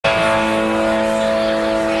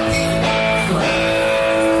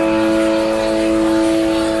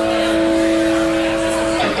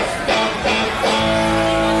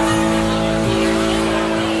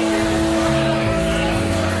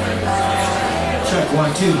Check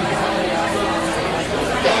 1, 2.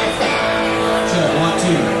 Check 1, 2.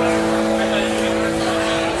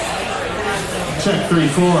 Check 3,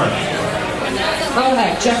 4. Okay,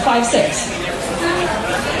 check 5, 6.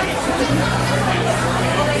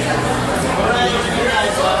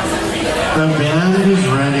 The band is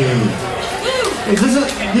ready.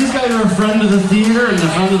 These guys are a friend of the theater and a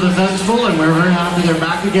friend of the festival, and we're very happy they're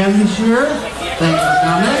back again this year. Thanks for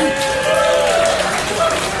coming.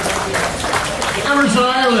 Emerson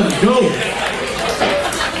Ireland, go!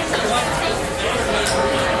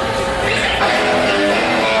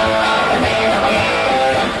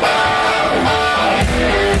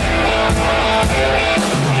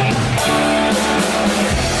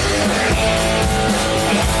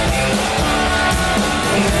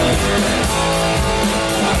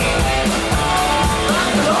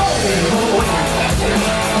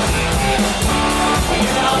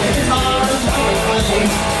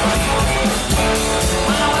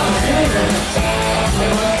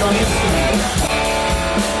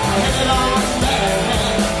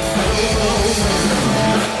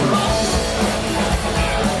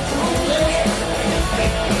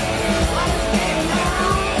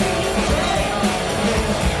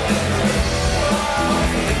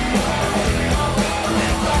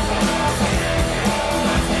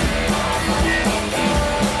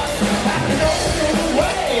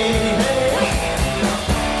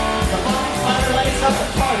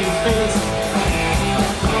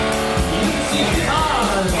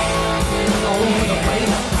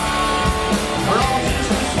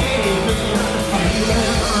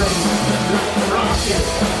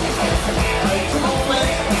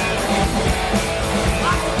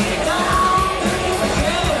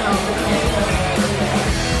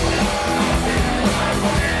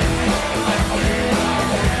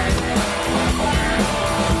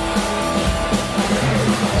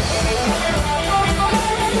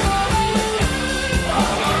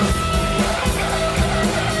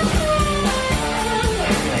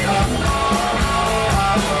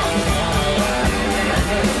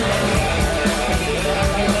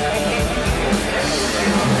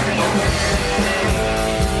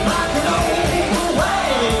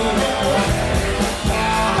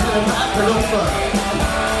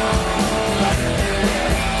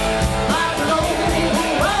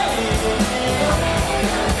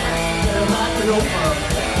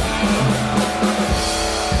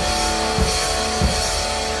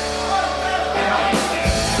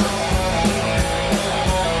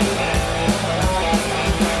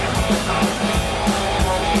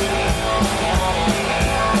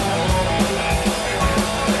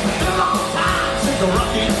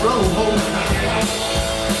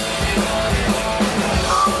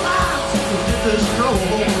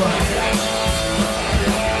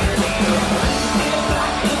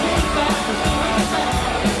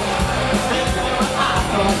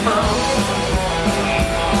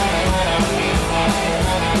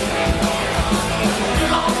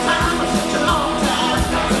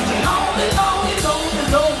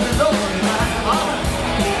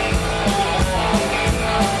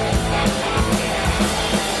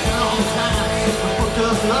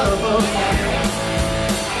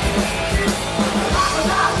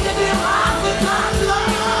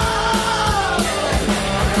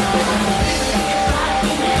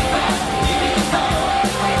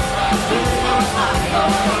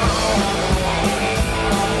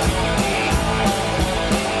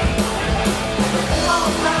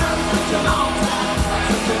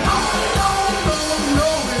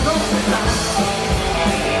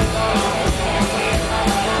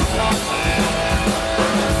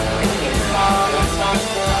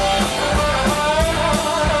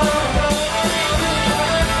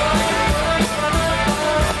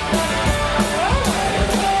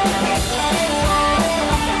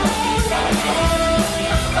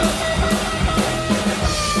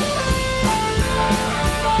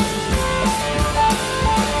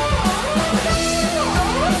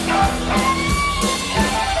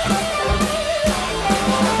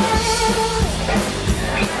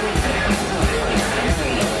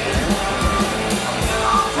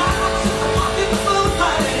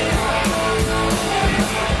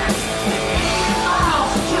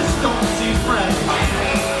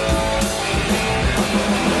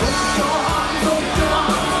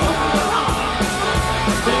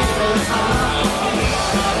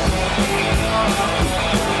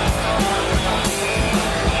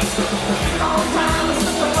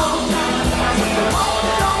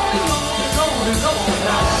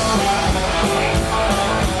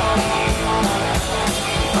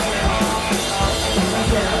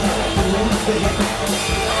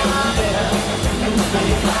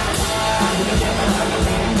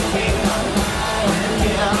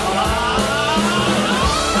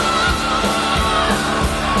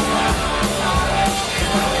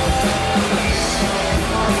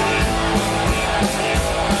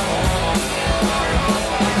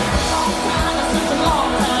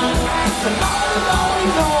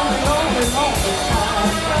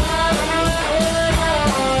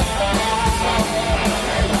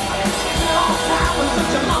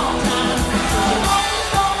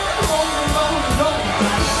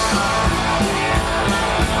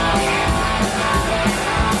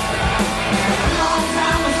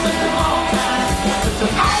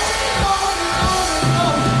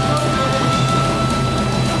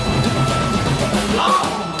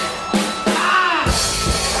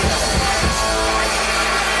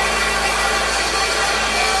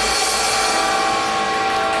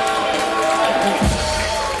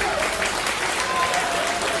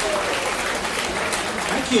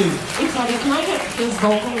 Hey, Teddy, can I get his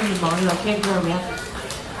vocal in the monitor? I can't hear him yet.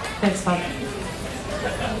 Thanks, bud.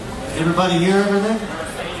 Everybody hear everything?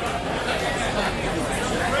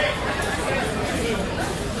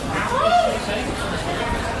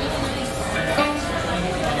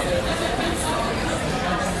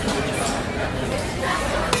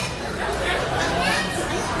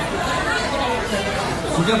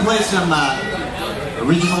 We're gonna play some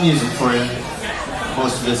original music for you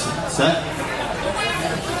most of this set.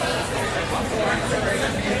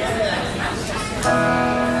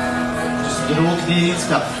 Just good old Canadian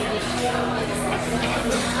stuff.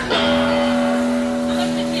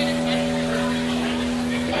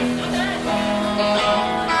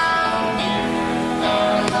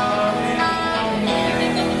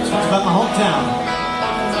 This one's about my hometown.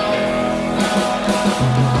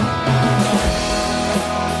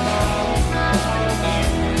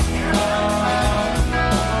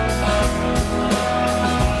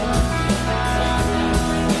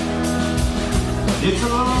 It's a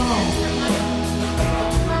long,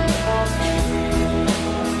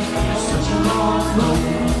 such a long road.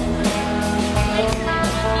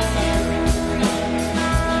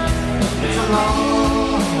 It's a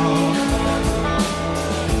long,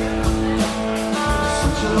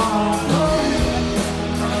 such a long road.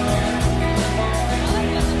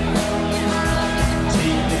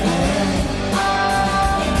 Take me back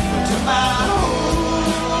to my home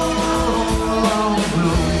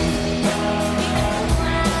road.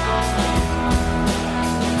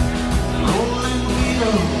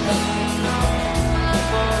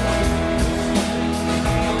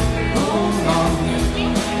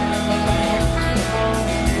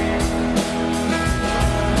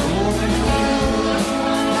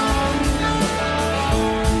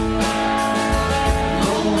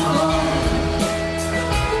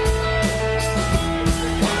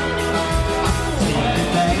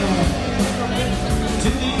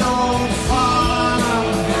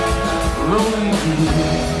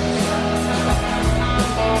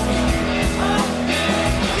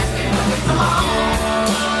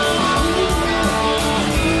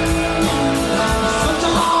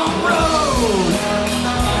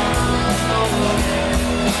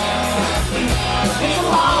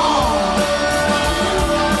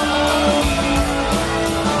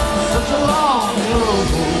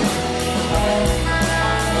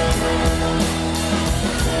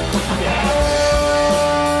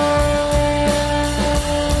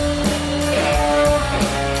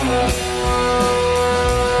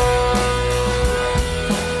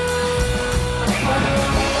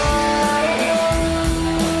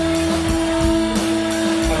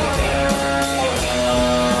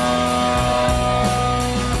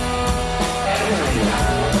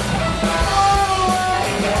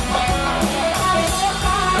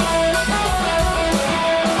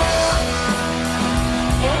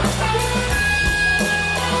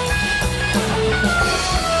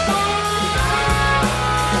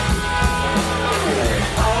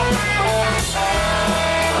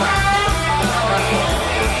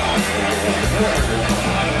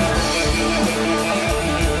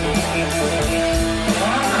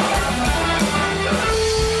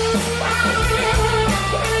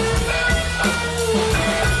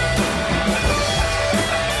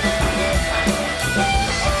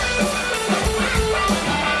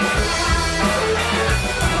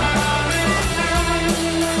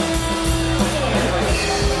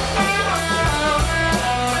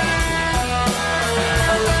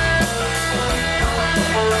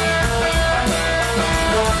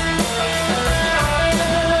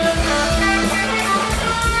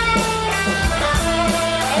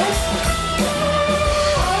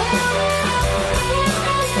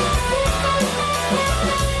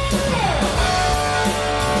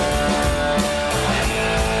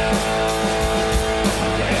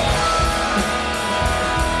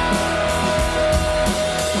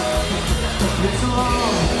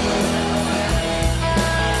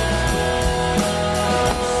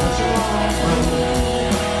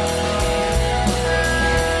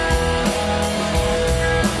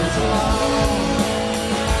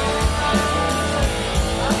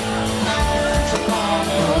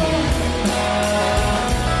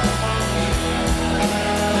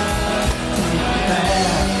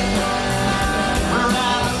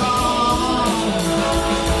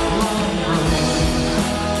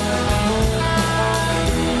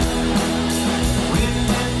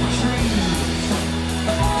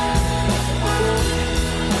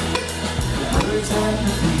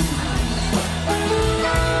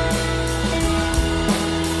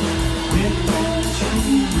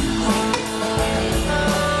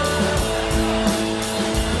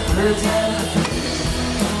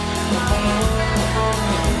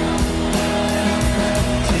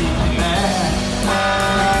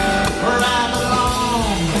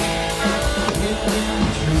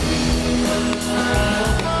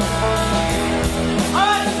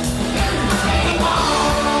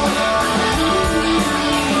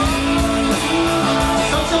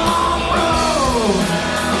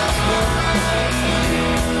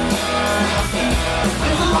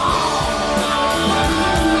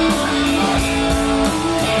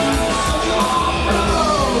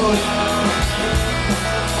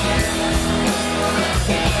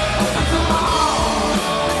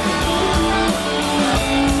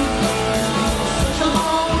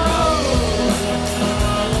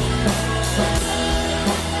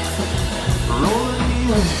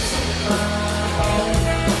 Roll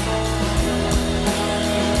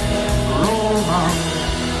on.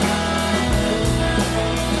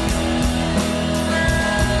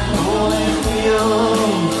 Rolling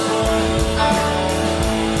wheels.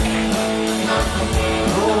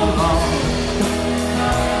 Roll on.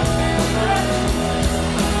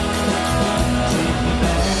 Take me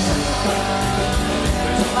back to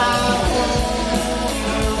my home.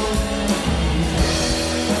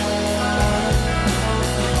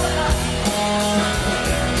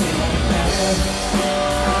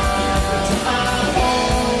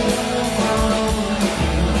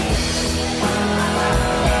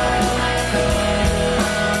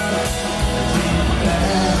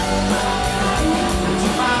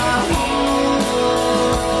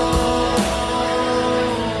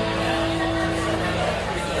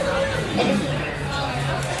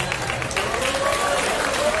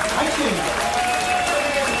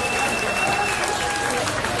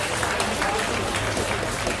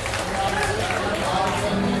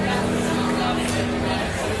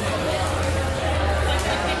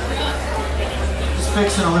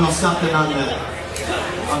 Fixing a little something on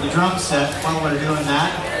the drum set. While we're doing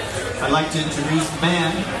that, I'd like to introduce the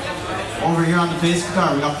band. Over here on the bass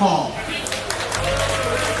guitar, we got Paul.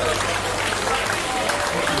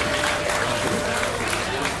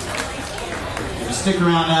 If you stick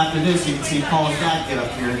around after this, you can see Paul's dad get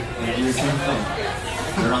up here and do the same thing.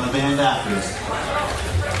 They're on the band after this.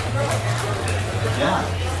 Yeah.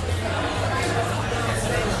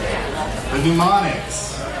 The Nemoniks.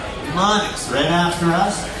 Nemoniks, right after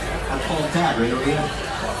us. That's Paul's dad right over here.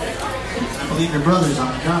 I believe your brother's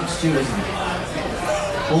on the drums too, isn't he?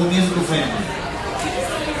 Whole musical family.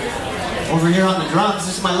 Over here on the drums,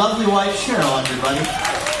 this is my lovely wife, Cheryl, everybody.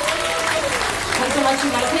 Thanks so much,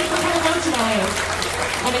 you guys. Thanks for coming out tonight.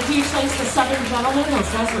 And a huge thanks to Southern Gentlemen. Those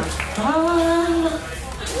guys were fun.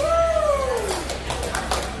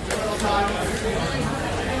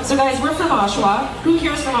 So guys, we're from Oshawa. Who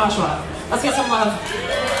here is from Oshawa? Let's get some love.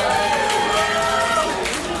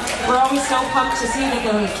 We're always so pumped to see that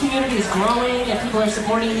the community is growing and people are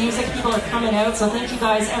supporting music, people are coming out. So thank you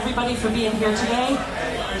guys, everybody, for being here today.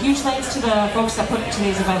 Huge thanks to the folks that put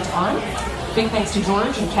today's event on. Big thanks to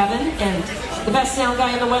George and Kevin and the best sound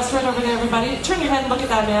guy in the West right over there, everybody. Turn your head and look at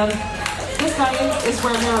that man. This guy is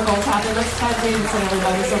where miracles happen. That's Ted Davidson,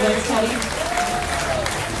 everybody. So there's Teddy.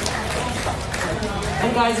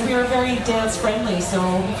 And guys, we are very dance friendly, so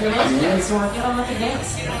if you're like to dance, or get on with the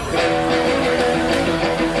dance.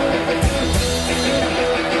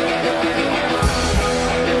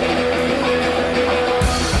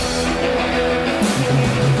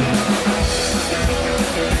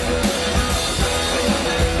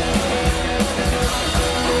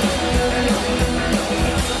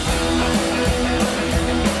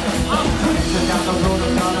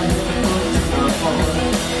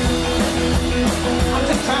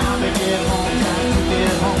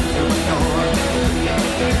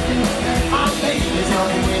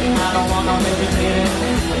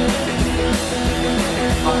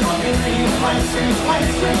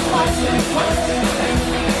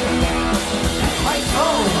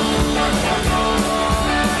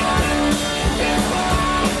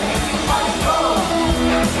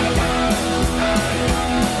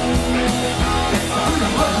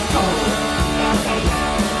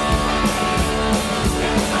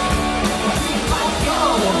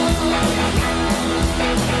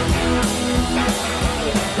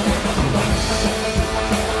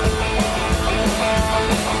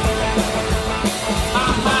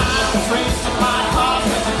 Friends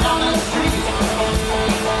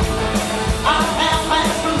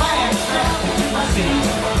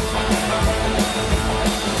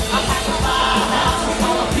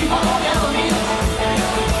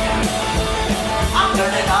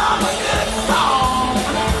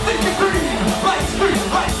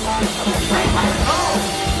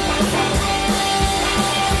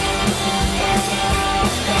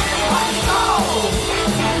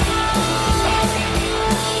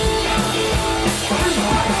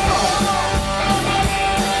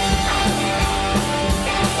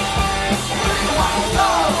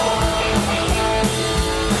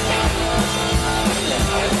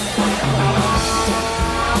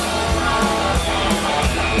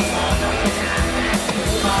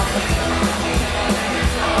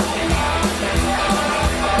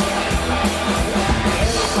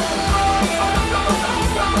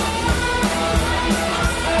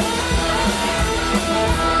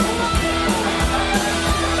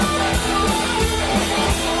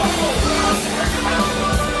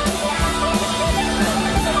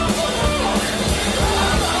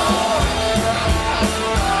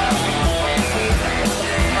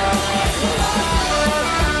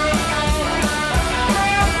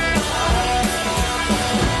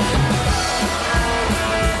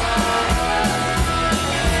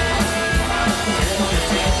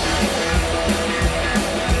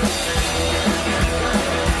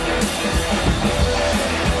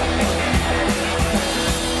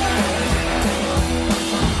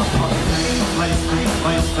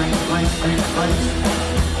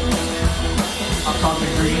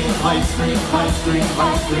talking green lights, green lights, green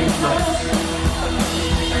lights, green lights.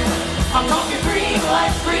 I'm talking green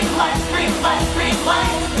lights, green lights, green lights, green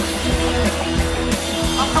lights.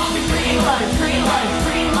 I'm talking green lights, green lights,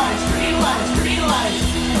 green lights, green lights, green lights.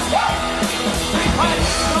 Green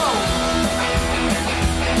lights, go.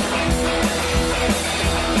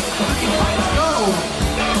 Green lights, go.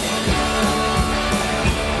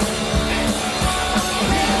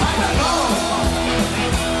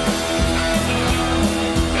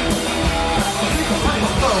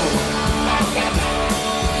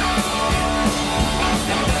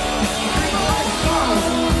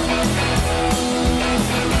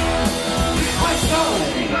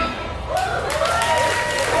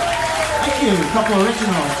 A couple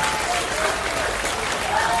originals.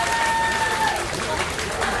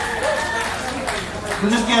 We're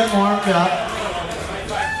just getting warmed up.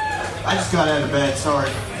 I just got out of bed, sorry.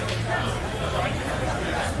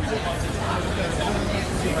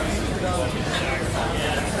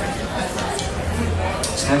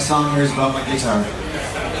 This next song here is about my guitar.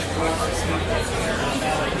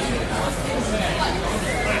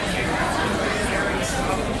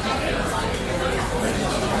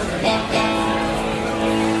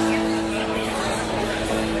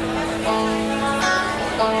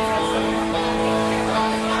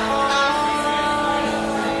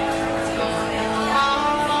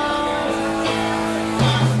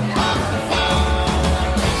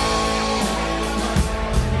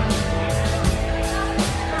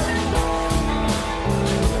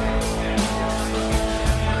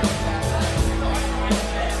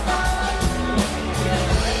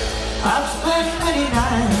 I've spent many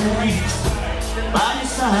nights by your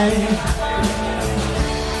side.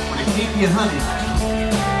 Wanna keep you, honey,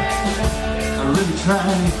 I really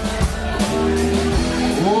tried.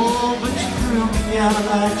 Oh, but you threw me out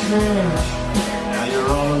like trash. Now you're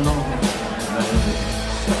all alone.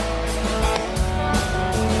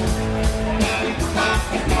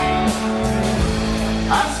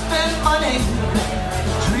 I've spent money,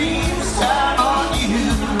 dreams, time on you.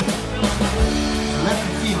 Let me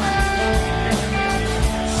feel it.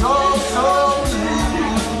 So blue.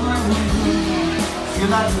 Feel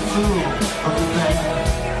like the fool of the band.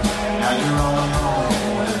 Now you're all alone.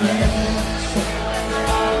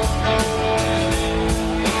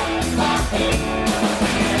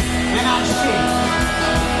 And I'm shake,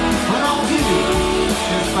 but on you,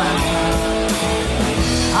 just fine.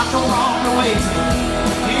 I'm no longer waiting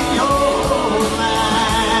in your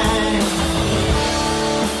line.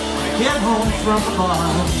 When I get home from the bar,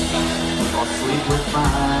 I'll sleep with my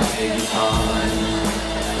guitar.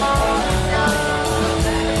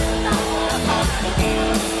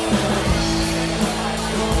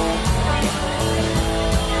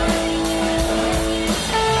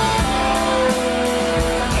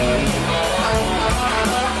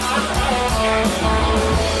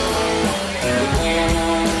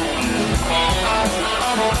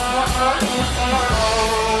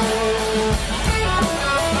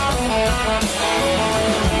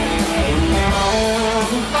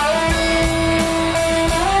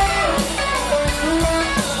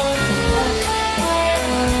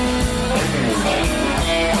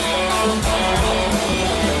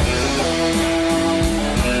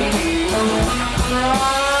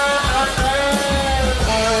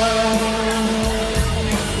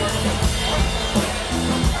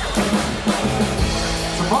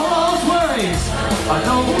 I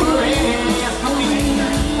don't worry for me.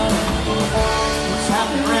 What's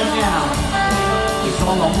happening right now is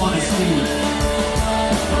all I want to see.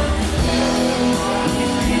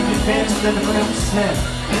 Keep your pants to the ground set.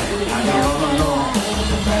 Now you're all alone.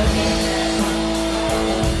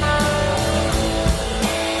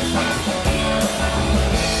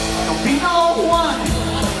 There'll be no one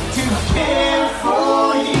to care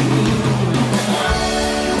for you.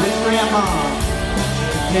 You're with Grandma, she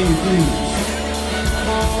can pay your dues.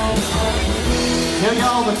 Tell you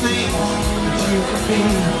all the things that you can be.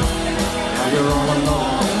 Now you're all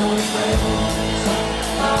alone.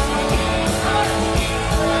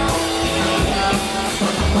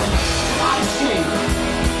 I'm shake,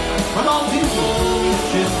 but I'll do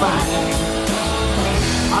just fine.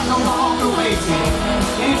 I'm no longer waiting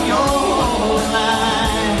in your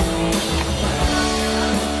line.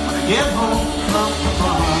 When I get home from the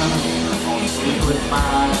bar, I'll sleep with my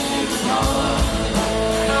guitar.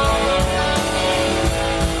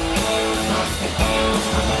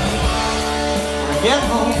 Get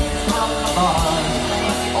home from the bar,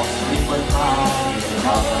 I'll sleep with my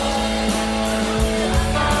guitar.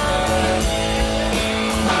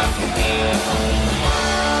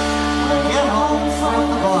 When I get home from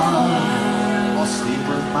the bar, I'll sleep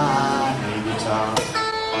with my guitar.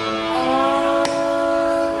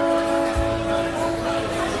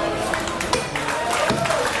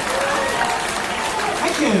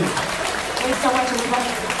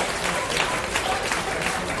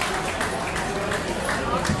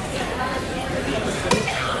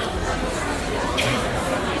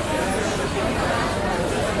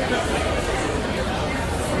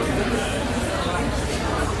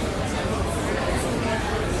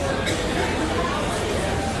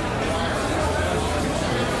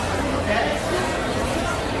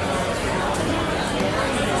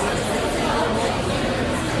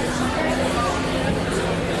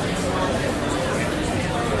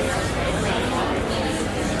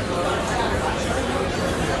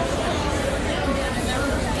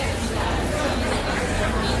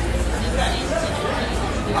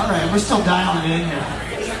 We're still dialing it in here.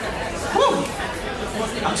 Woo!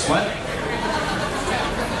 I'm sweating.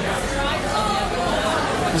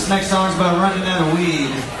 This next song's about running out of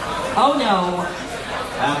weed. Oh no.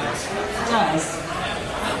 Happens. It does.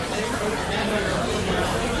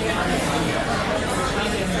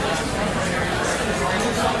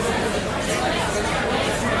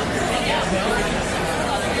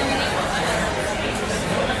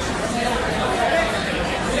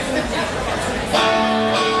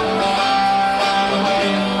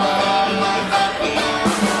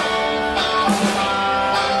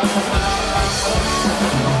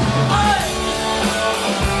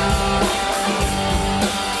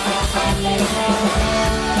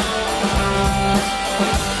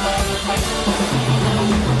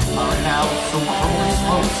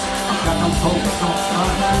 Got no hope, no fun.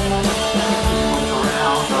 Look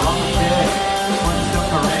around, they're on the bed. One stuck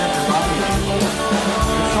around your body.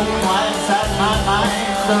 It's so quiet inside my mind.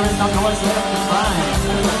 There is no noise left to find.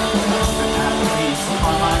 Been having peace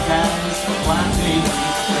on my guys. Blind days.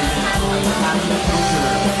 I need a filter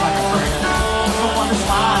like a friend. Someone to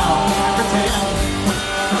smile and pretend.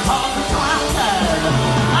 Talk to I'm tired.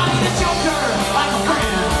 I need a joker like a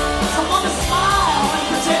friend. Someone to smile and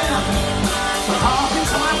pretend. Talk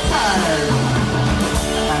until I'm tired.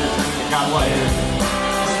 I had a drink that got wired.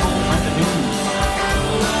 Smoke read the news.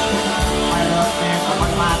 Right up there, up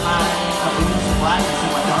in my mind. I lose the blackness in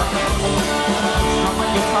my darkness. Struck my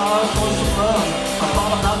guitar, voice of love. I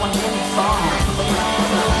thought about one little song.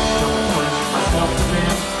 Don't push myself to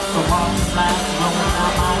bed. So long as last rolling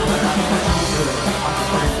out my head. I need a joker, like a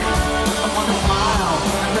friend. Someone to smile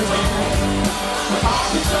and pretend. Talk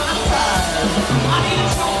until I'm tired. I need a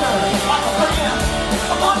joker, like a friend.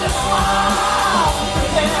 Someone to smile and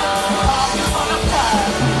pretend. Talk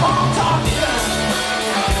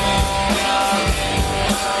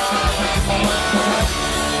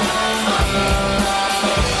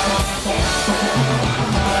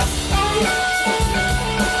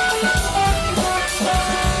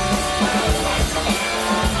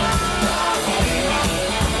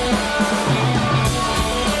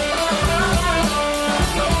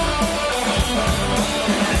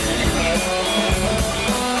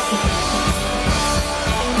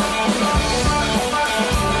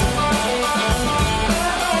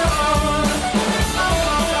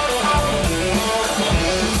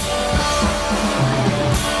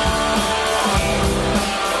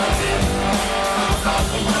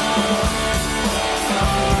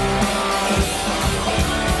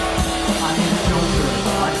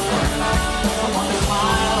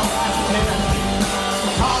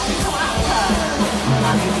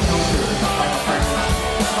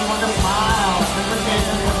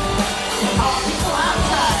until I'm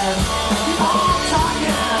tired. Oh, I'm talking.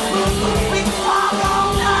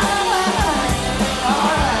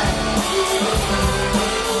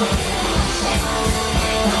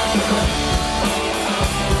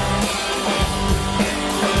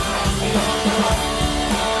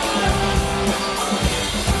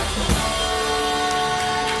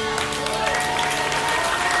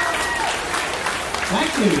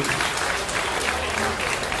 Thank you.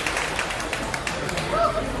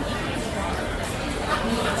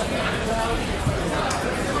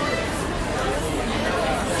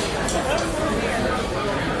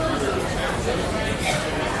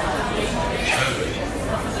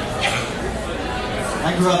 I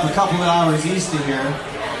grew up a couple of hours east of here in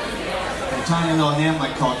a tiny little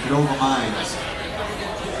hamlet called Durham Mines.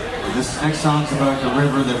 This next song's about the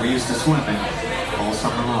river that we used to swim in all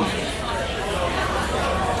summer long.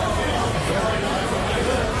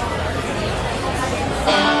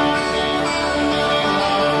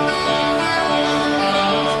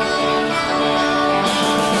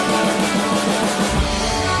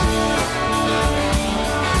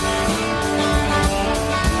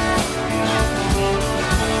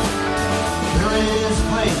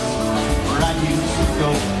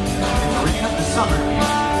 Summer,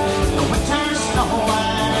 the winter snow,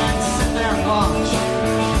 and sit there and watch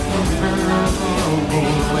the river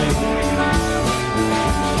roll away.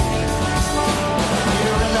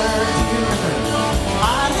 Dear river,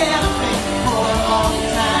 I had a faith for a long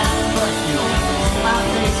time, but you see my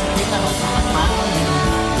face and you never smile.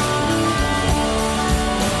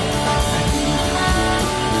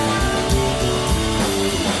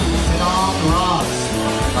 Sit on the rocks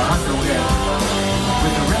in our underwear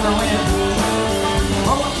with the river wind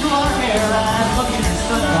blowing through our hair and look in your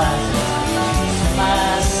sunglasses.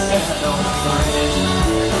 Last step on the bridge.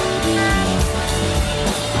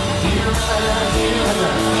 Dear river,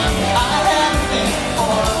 I have been for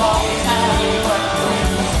a long time, but you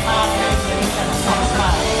see my face and you never saw a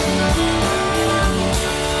smile.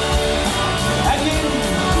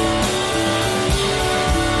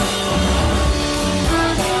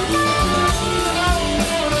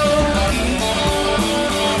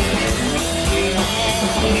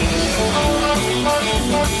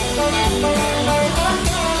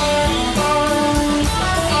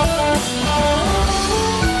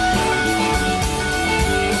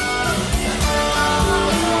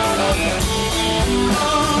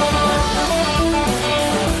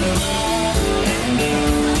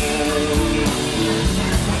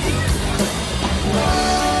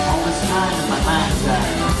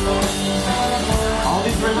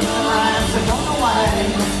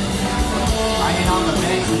 lying on the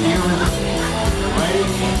banks of the river,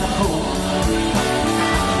 waiting in the cold.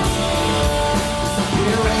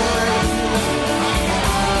 Here we were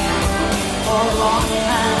for a long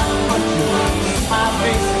time, but you see my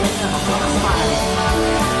face again, I'm gonna smile.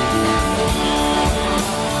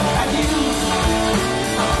 And you,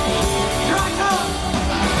 here I come.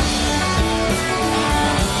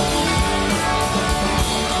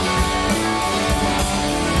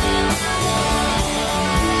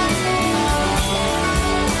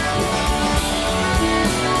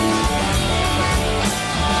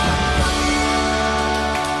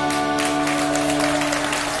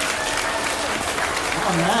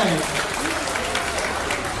 All right.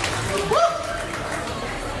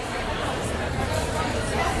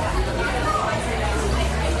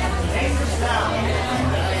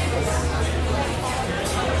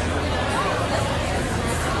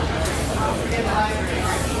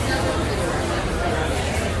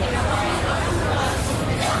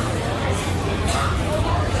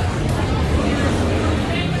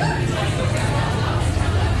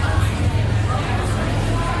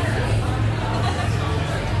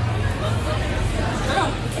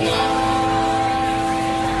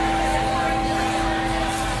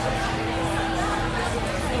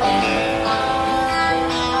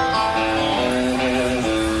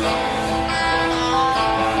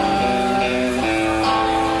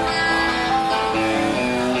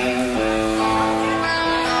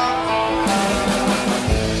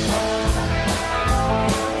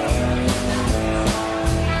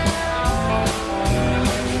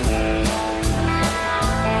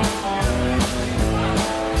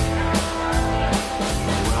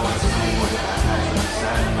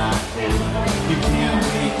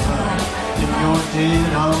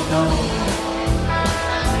 Did all know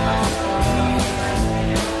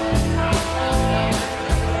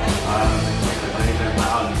the days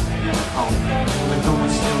about it in home. The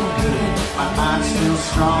going's still good, my mind's still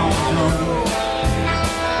strong.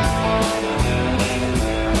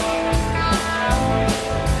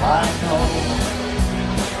 I know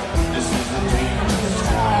this is a dangerous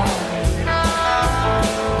town.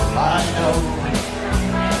 I know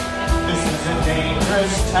this is a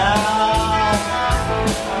dangerous town.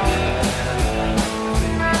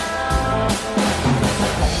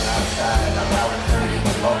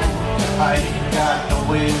 I ain't got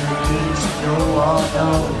nowhere good to go, oh no.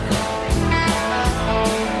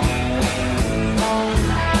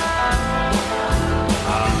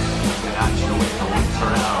 When I show it the winds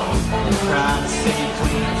around, trying to stay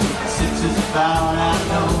clean, keep my senses about, I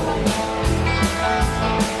know.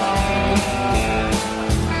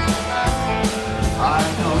 I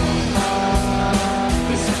know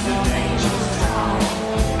this is a dangerous town.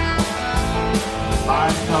 I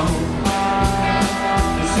know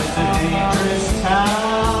this is a dangerous town.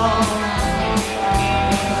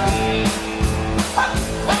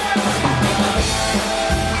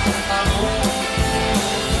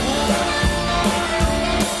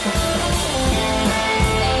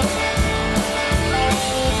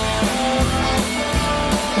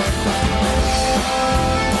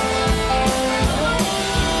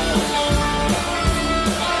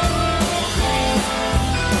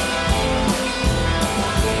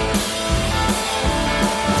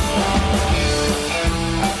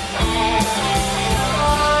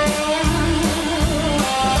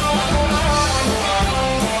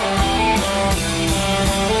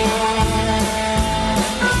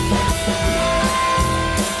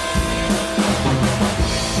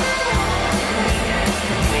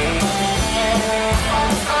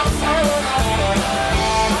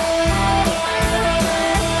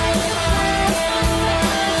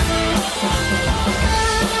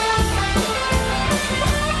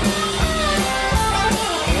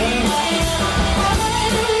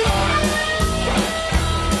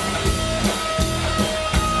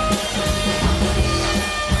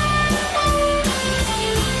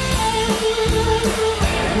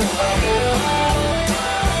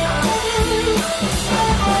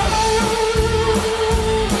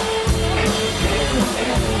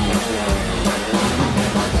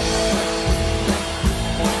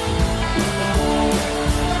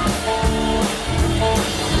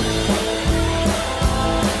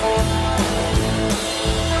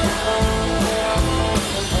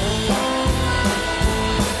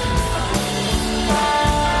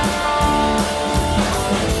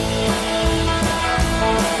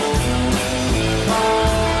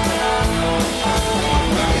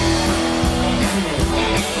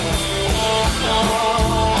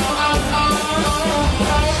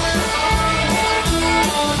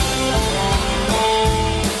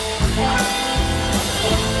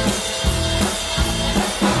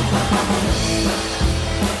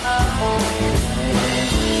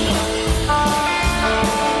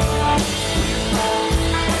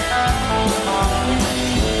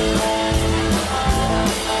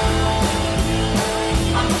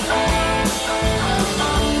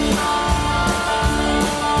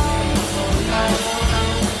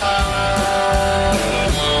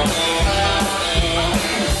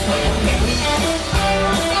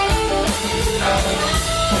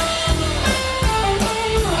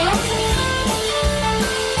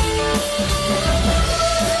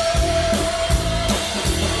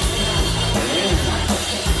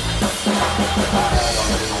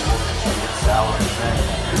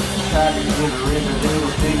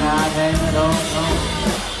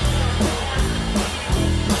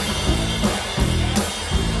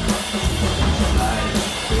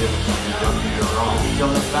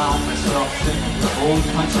 found myself singing old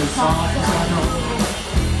country songs. I know.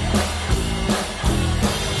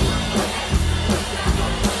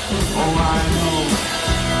 Oh, I know.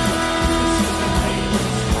 This is a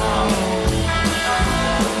dangerous town.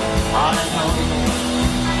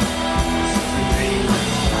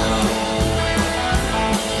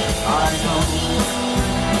 I know.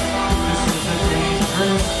 This is a dangerous town. I know. This is a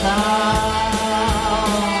dangerous town.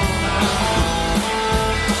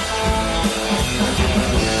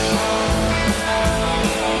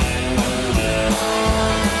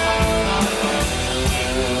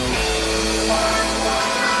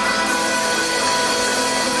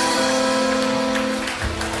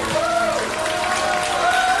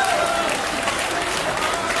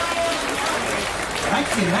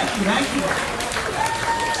 Thank you.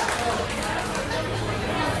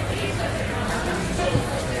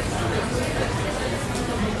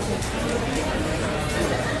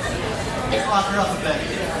 Let's lock her up a bit.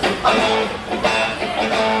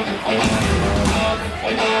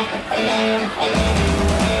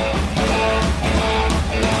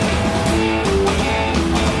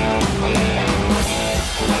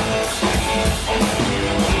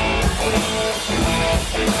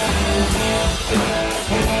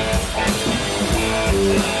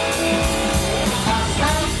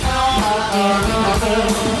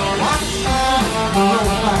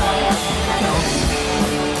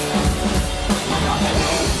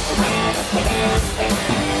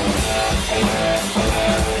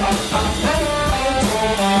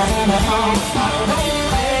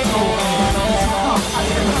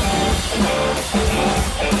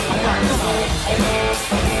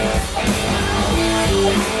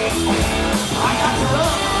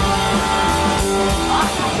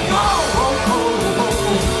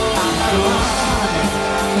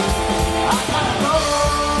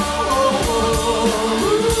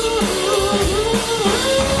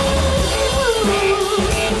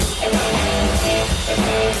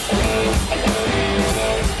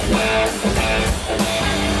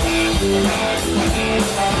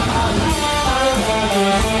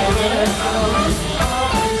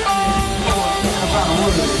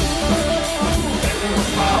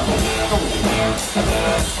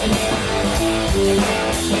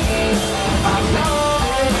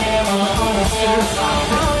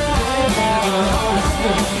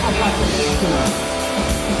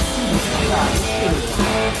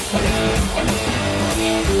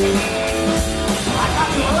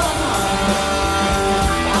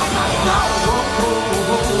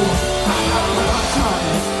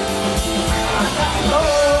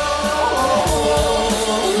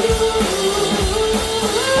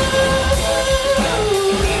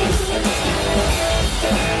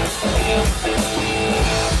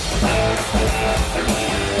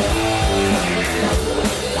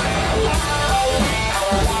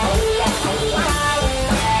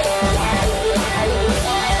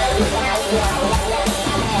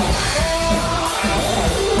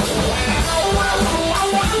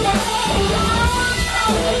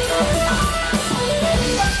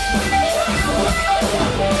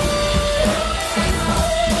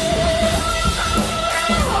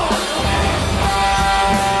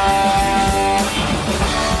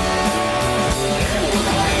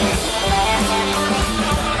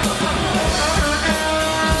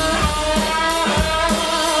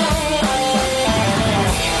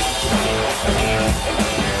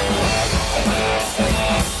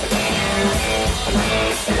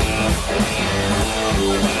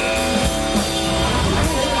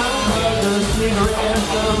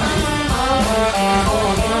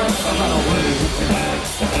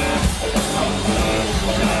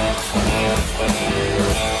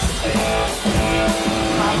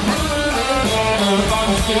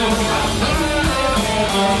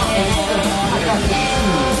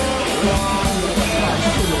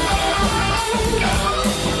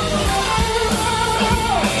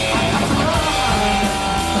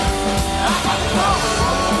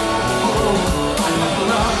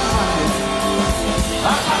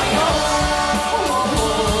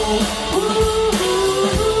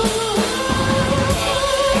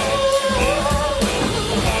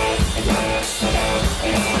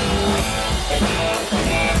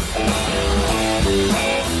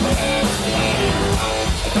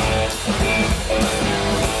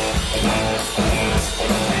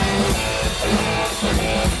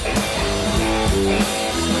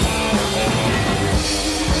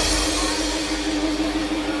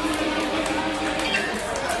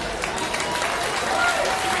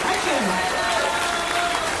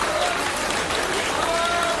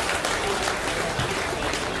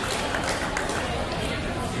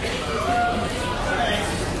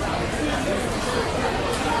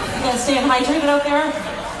 hydrated out there?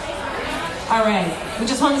 All right. We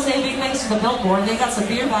just want to say a big thanks to the Billboard. They got some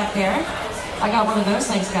beer back there. I got one of those,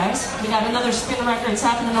 thanks guys. We got another Spin Records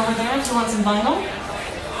happening over there if you want some vinyl.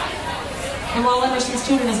 And while Emerson's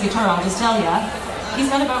tuning his guitar, I'll just tell ya, he's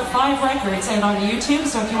got about 5 records out on YouTube,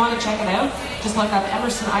 so if you want to check it out, just look up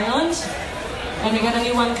Emerson Ireland. And we got a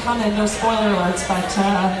new one coming, no spoiler alerts, but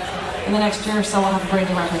in the next year or so we'll have a brand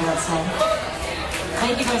new record out, so.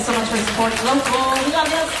 Thank you guys so much for supporting local. We got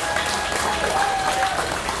this.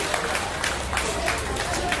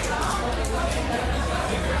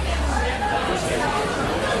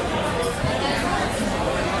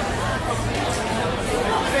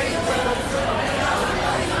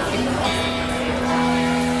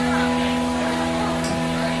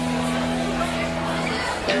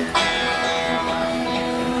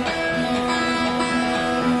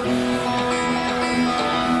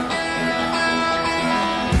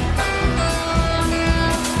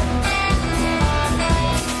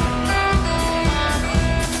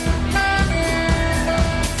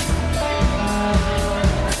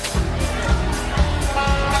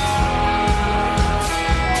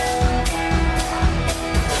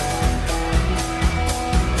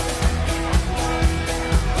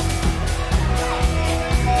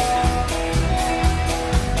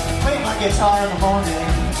 Guitar in the morning,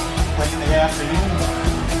 play in the afternoon.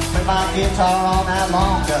 Play my guitar all night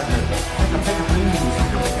long, cause it make a blues,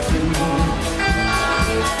 make a blues.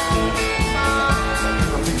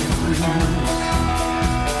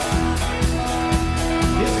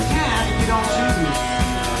 It's the kind you don't choose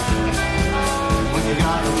when you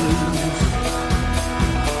got the blues.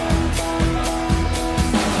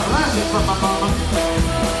 I learned it from my mama,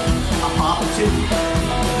 and my papa too.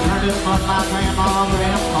 Learned it from my grandma and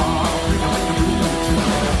grandpa.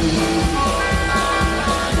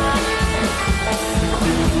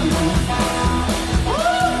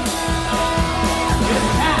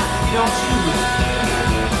 You don't choose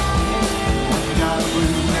what you gotta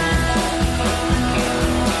lose.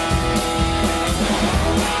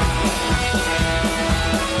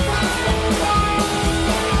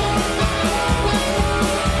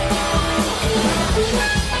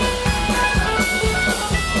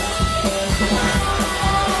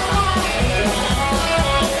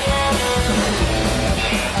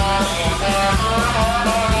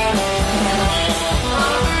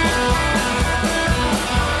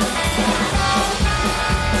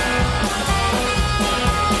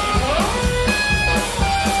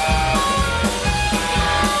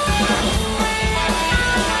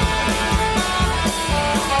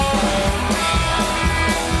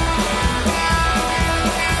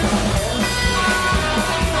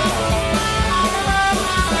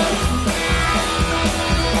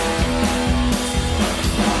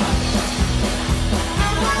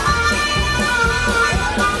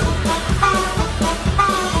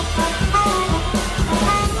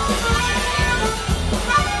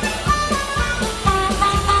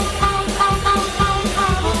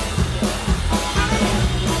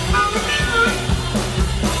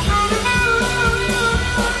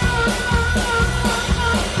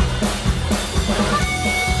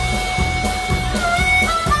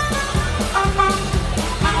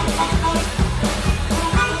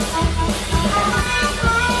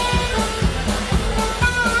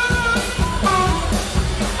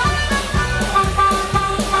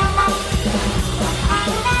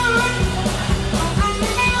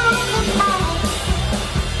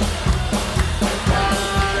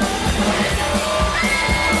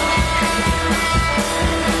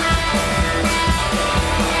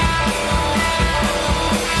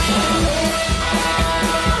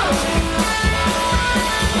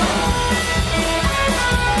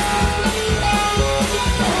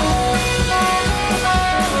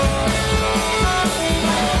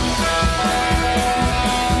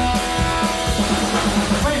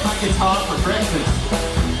 Guitar for breakfast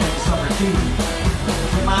and supper too.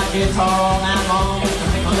 Play my guitar all night long just to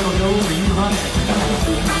make a little dough for you, honey.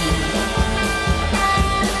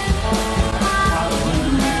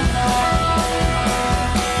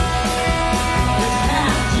 This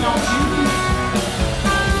time you don't choose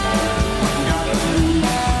what you gotta lose.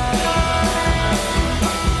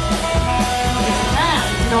 This time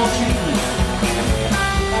you don't choose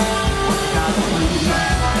what you gotta lose.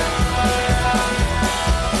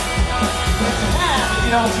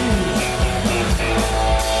 You don't choose.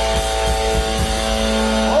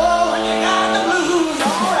 Oh, when you got the blues,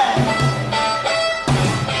 all right.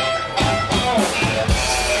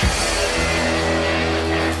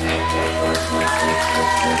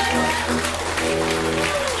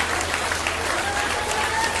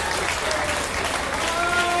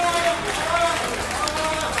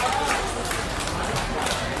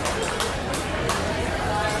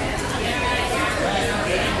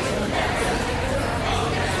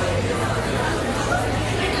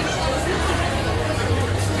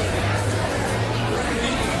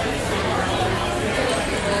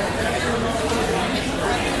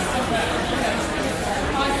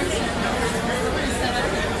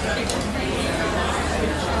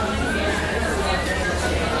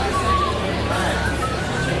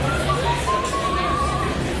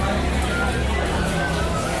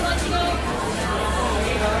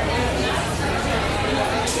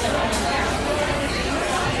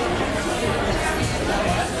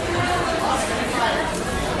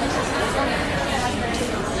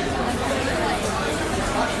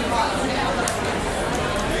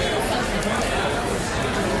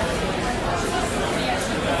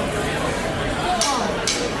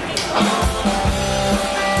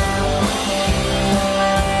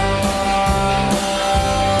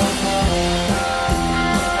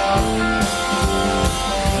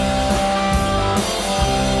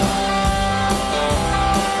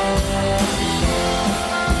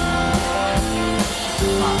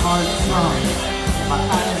 My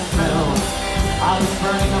eyes fell. I was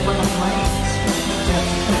burning up with the flames.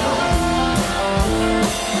 Death fell.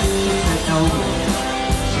 She said no.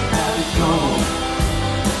 She had to go.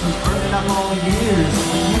 She was burning up all the years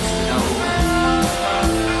we used to know.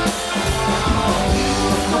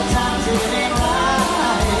 Sometimes it ain't right.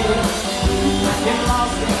 Get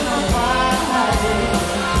lost in the fight.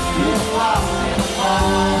 Get lost in the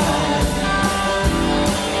fight.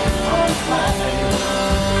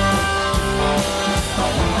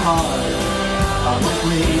 Hard, I went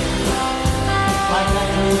late, like I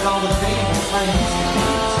did all the things I used to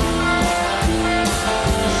hate.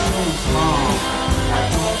 So small, I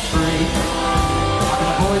don't break. I've been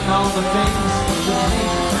avoiding all the things that make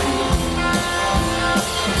me afraid.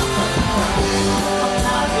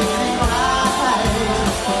 Sometimes it ain't right.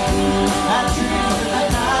 That dream in the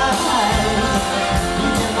night, you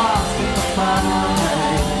get lost in the fight.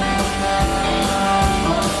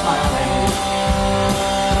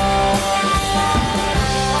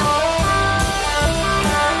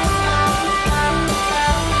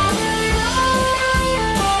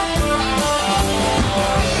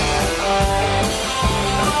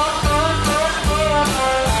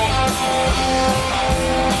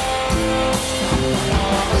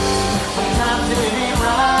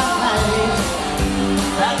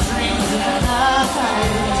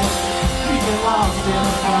 Lost in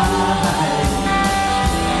the fight,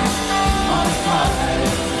 on the fight.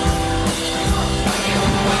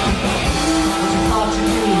 What you thought you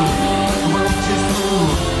knew, the world just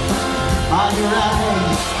moved by your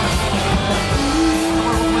eyes. The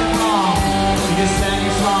world went wrong, you just sang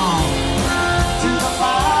your song to the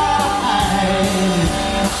fight.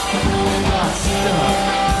 Got stuck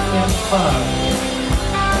in the fun.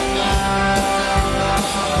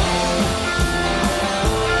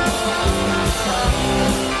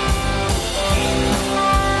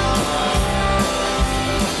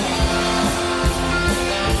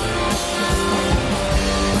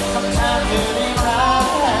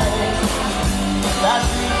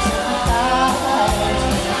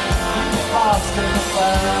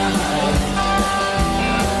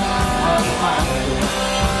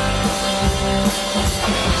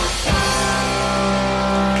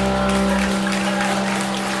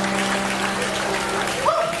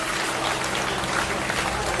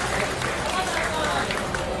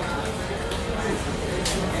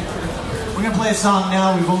 We're going to play a song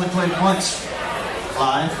now we've only played once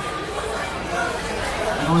live.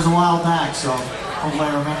 And it was a while back, so hopefully I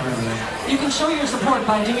remember everything. You can show your support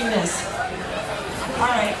by doing this. All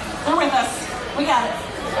right, they're with us. We got it.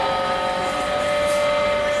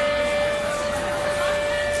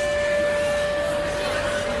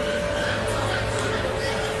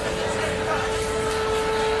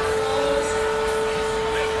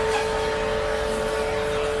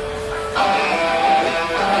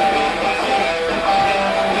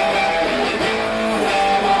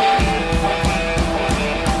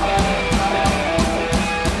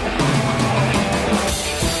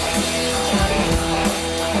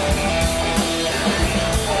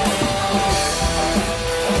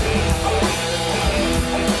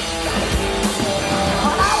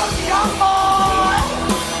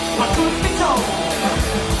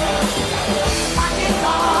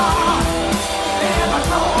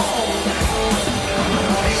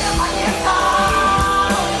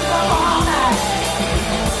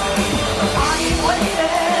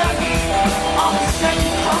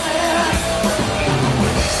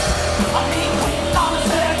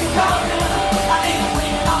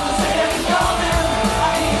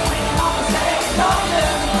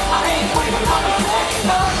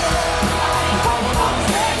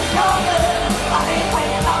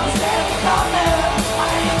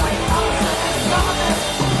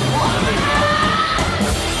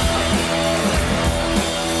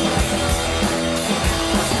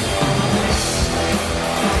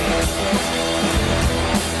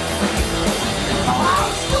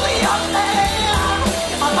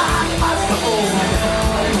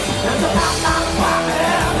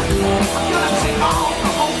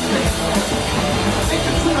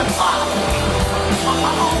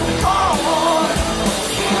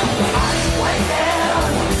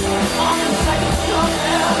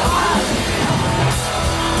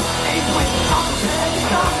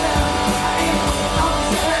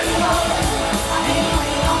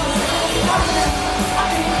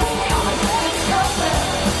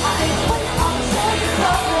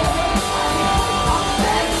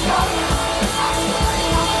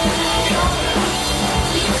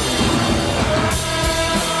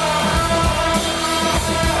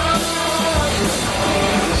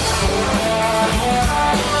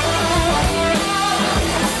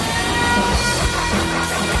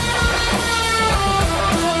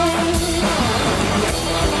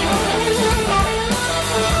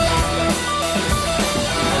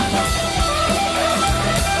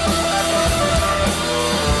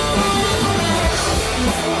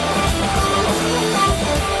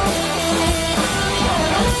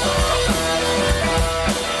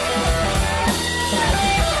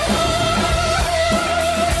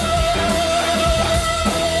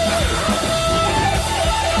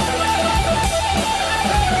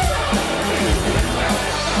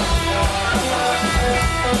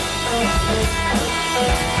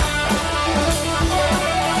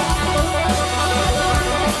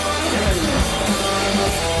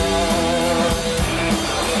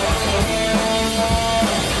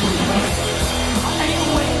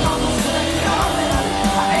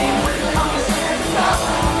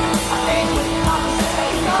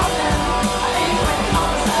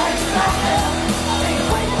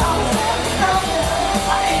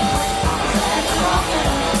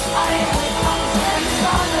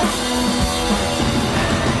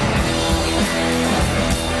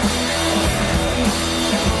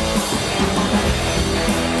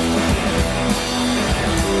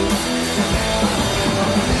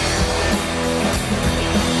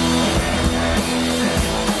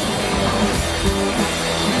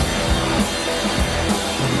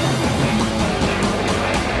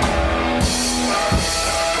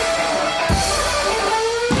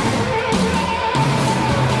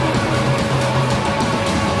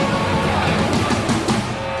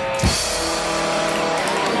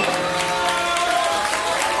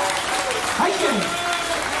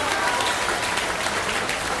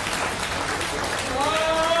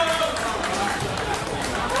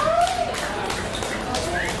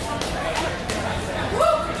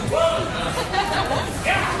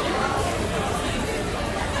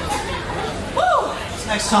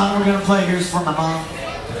 next song we're gonna play, here's for my mom.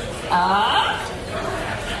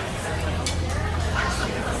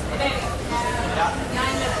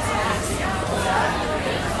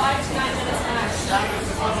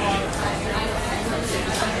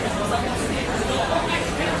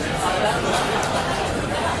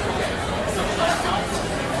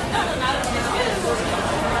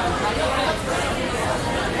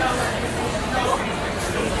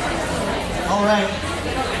 All right.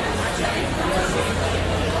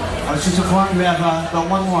 I was just informed we have about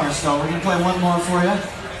one more, so we're gonna play one more for you.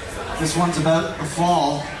 This one's about the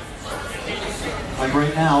fall. Like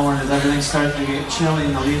right now, when everything's starting to get chilly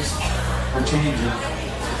and the leaves are changing.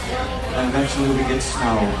 And eventually we get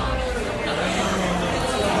snow.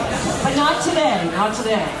 But not today, not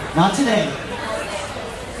today. Not today.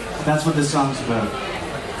 But that's what this song's about.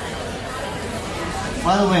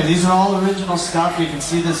 By the way, these are all original stuff. You can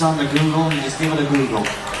see this on the Google. You just give it a Google.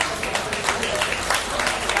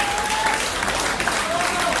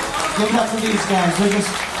 Give it up for these guys.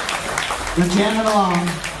 They're jamming along.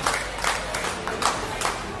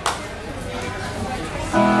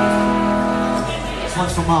 This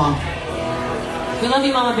one's for Mom. We love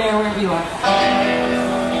you, Mama Bear, wherever you are.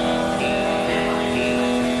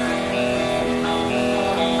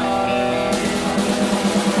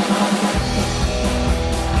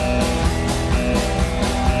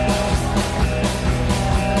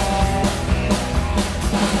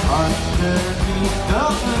 Underneath the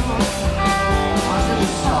moon, under the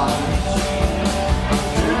stars,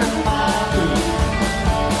 under my roof,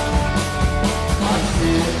 I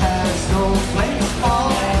sit as snowflakes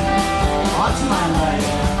fall onto my life,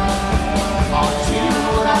 onto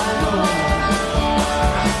what I know.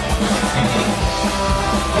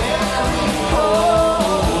 Very cold.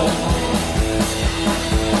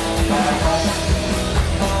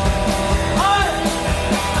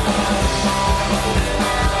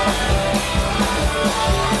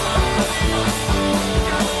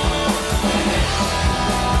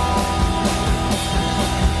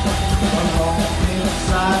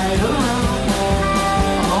 Inside a room,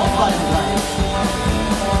 alone by the light,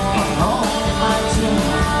 alone in my tomb.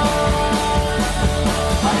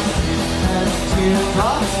 I sit as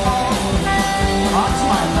teardrops fall onto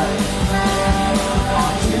my life,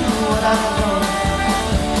 onto what I know.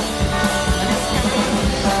 And it's getting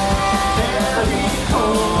very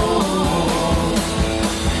cold.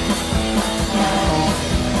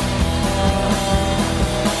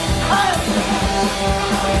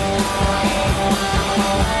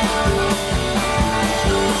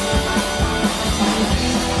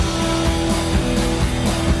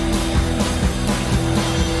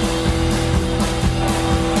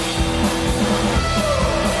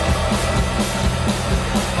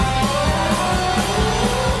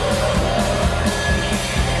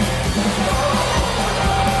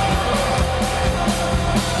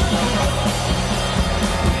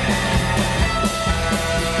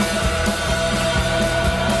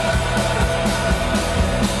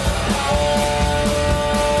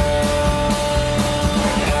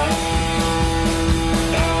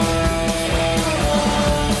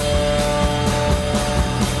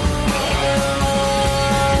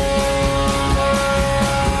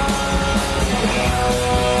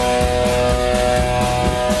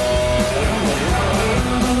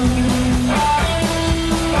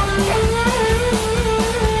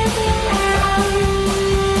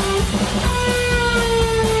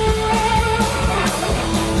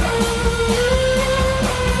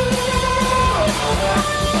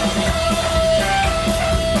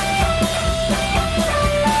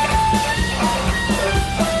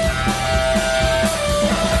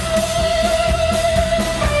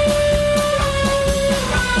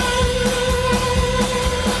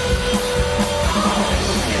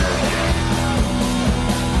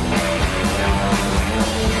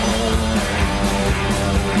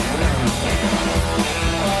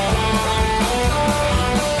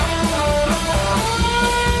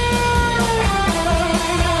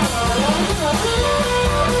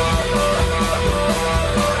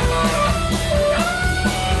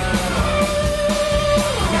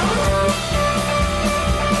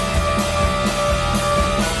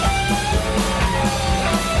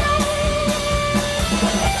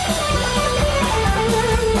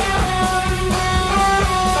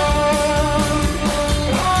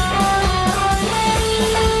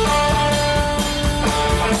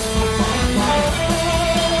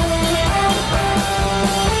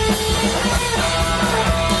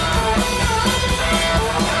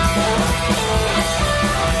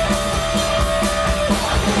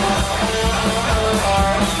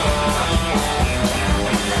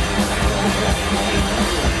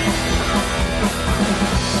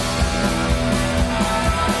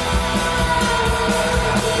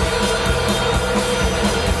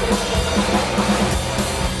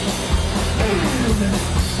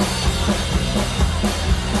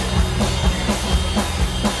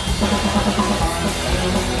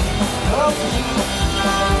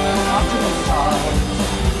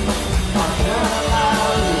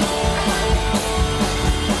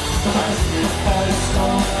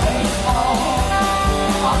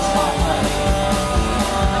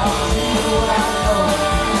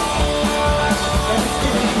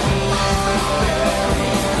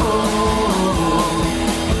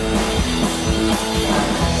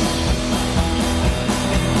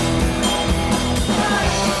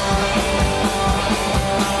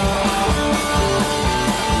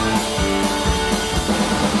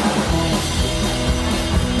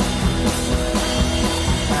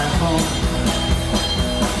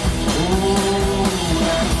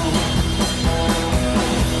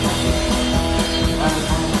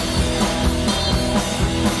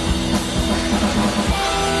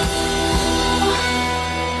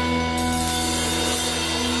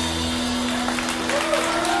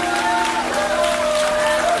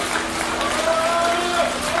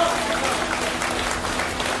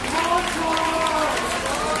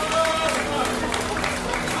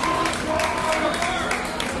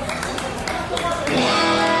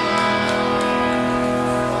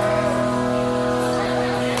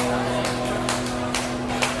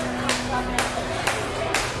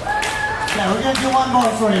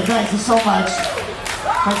 trombone for you. Thank you so much.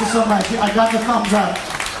 Thank you so much. I got the thumbs up.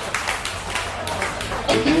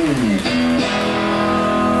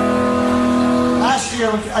 Last year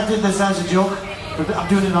I did this as a joke, but I'm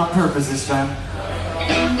doing it on purpose this time.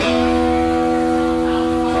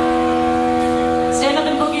 Stand up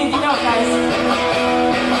and boogie if you know it, guys.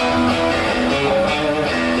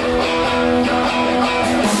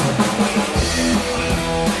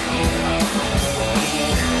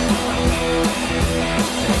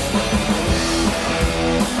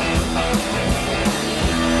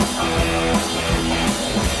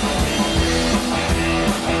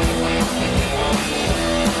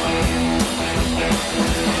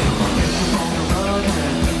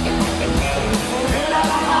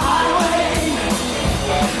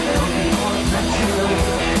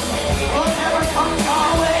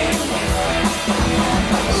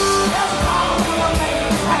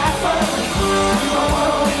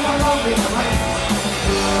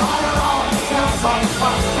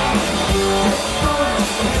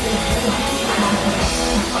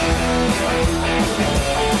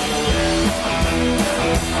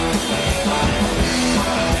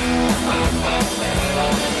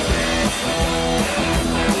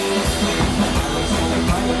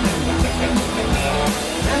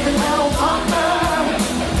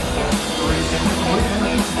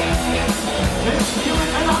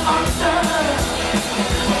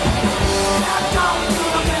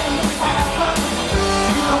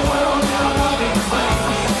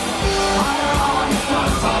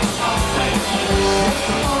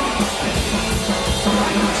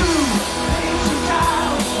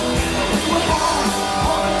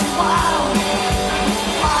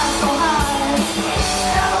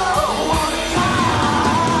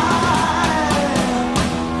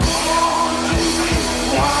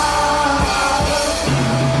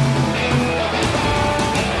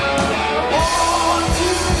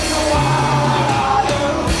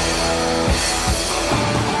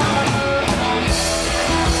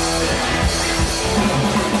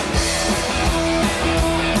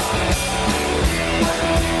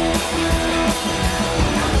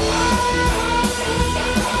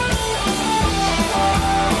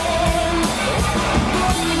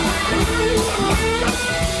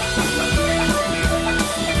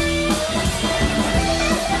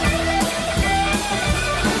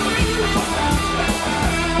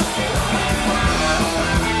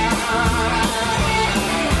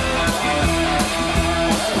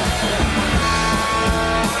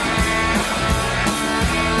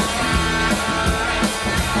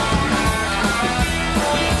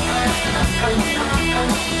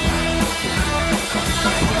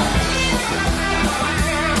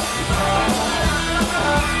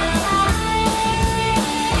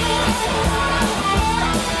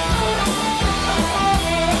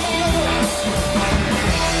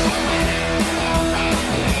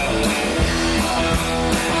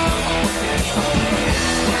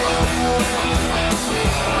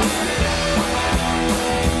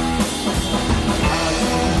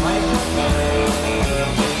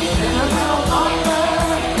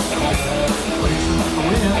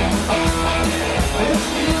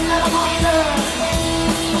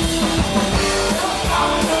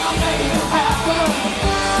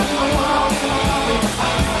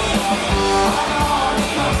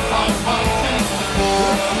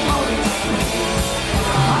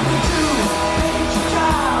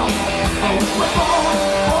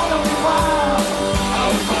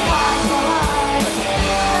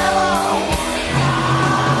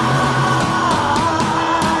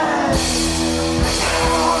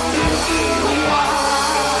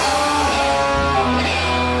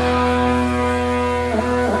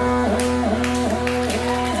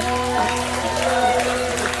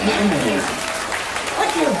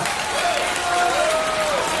 Thank you.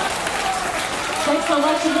 Thanks so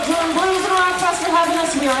much to the Durham Blues Fest for having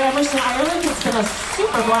us. We are Emerson Ireland. It's been a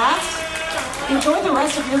super blast. Enjoy the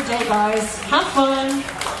rest of your day, guys. Have fun.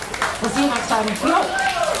 We'll see you next time. We hope.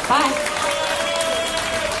 Bye.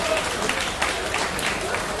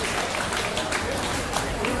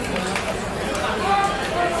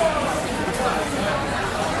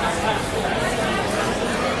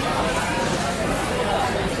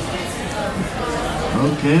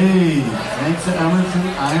 Okay, thanks to Emerson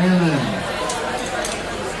Ireland.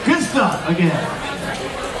 Good stuff again.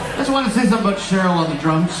 I just want to say something about Cheryl on the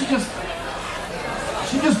drums. She just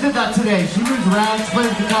did that today. She moves around, she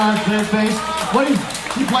plays guitar, she plays bass.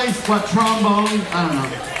 She plays what, trombone? I don't know.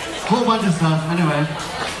 A whole bunch of stuff. Anyway,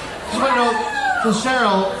 just want to know, so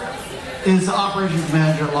Cheryl is the operations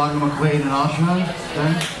manager at Long McQuaid in Oshawa.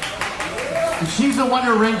 Okay? And she's the one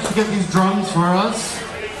who arranged to get these drums for us.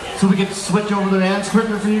 so we get to switch over the bands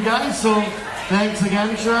quicker for you guys. So thanks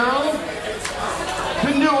again, Cheryl.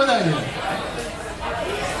 Couldn't do it without you.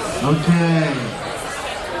 Okay.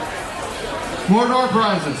 More door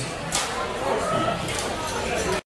prizes.